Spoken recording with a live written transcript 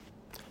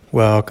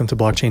Welcome to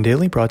Blockchain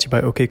Daily, brought to you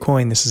by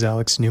OKCoin. This is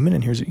Alex Newman,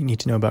 and here's what you need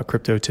to know about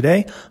crypto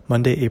today,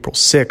 Monday, April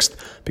 6th.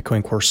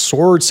 Bitcoin Core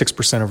soared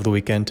 6% over the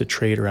weekend to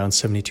trade around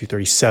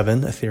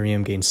 72.37.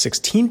 Ethereum gained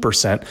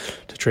 16%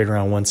 to trade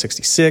around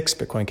 166.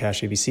 Bitcoin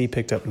Cash AVC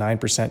picked up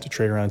 9% to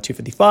trade around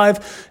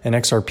 255. And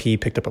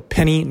XRP picked up a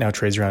penny, now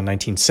trades around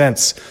 19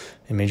 cents.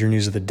 In major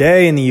news of the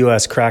day, in the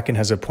U.S., Kraken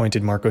has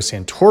appointed Marco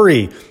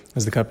Santori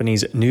as the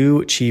company's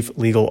new chief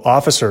legal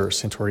officer.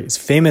 Santori is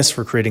famous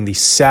for creating the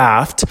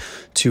SAFT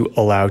to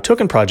allow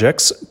token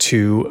projects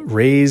to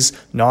raise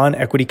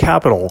non-equity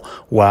capital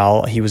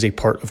while he was a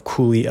part of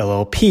Cooley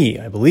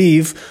LLP. I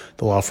believe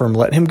the law firm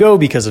let him go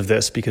because of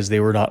this, because they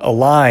were not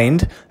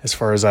aligned, as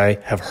far as I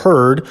have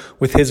heard,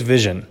 with his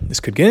vision. This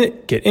could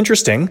get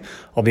interesting.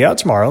 I'll be out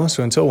tomorrow,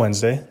 so until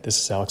Wednesday,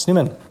 this is Alex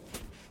Newman.